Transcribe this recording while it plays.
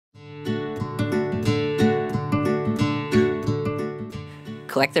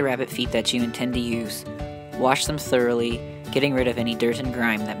Collect the rabbit feet that you intend to use. Wash them thoroughly, getting rid of any dirt and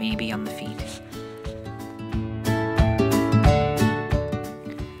grime that may be on the feet.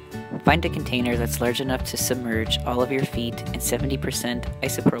 Find a container that's large enough to submerge all of your feet in 70%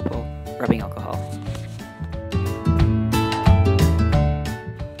 isopropyl rubbing alcohol.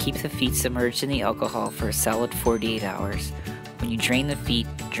 Keep the feet submerged in the alcohol for a solid 48 hours. When you drain the feet,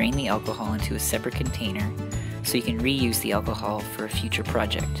 drain the alcohol into a separate container so you can reuse the alcohol for a future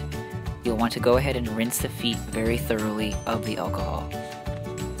project. You'll want to go ahead and rinse the feet very thoroughly of the alcohol.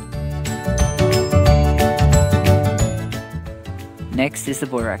 Next is the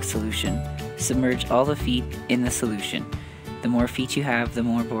borax solution. Submerge all the feet in the solution. The more feet you have, the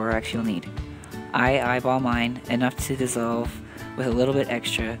more borax you'll need. I eyeball mine enough to dissolve with a little bit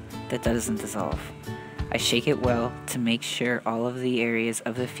extra that doesn't dissolve. I shake it well to make sure all of the areas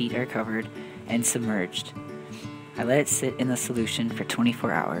of the feet are covered and submerged. I let it sit in the solution for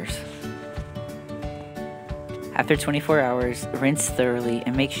 24 hours. After 24 hours, rinse thoroughly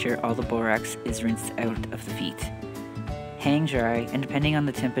and make sure all the borax is rinsed out of the feet. Hang dry, and depending on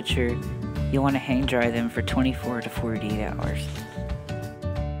the temperature, you'll want to hang dry them for 24 to 48 hours.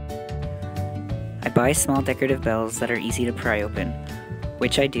 I buy small decorative bells that are easy to pry open,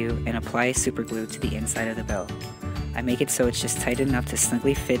 which I do, and apply super glue to the inside of the bell. I make it so it's just tight enough to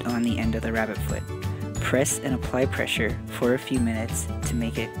snugly fit on the end of the rabbit foot. Press and apply pressure for a few minutes to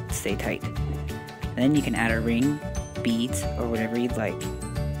make it stay tight. Then you can add a ring, beads, or whatever you'd like.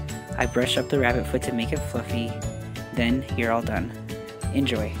 I brush up the rabbit foot to make it fluffy. Then you're all done.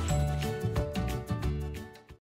 Enjoy.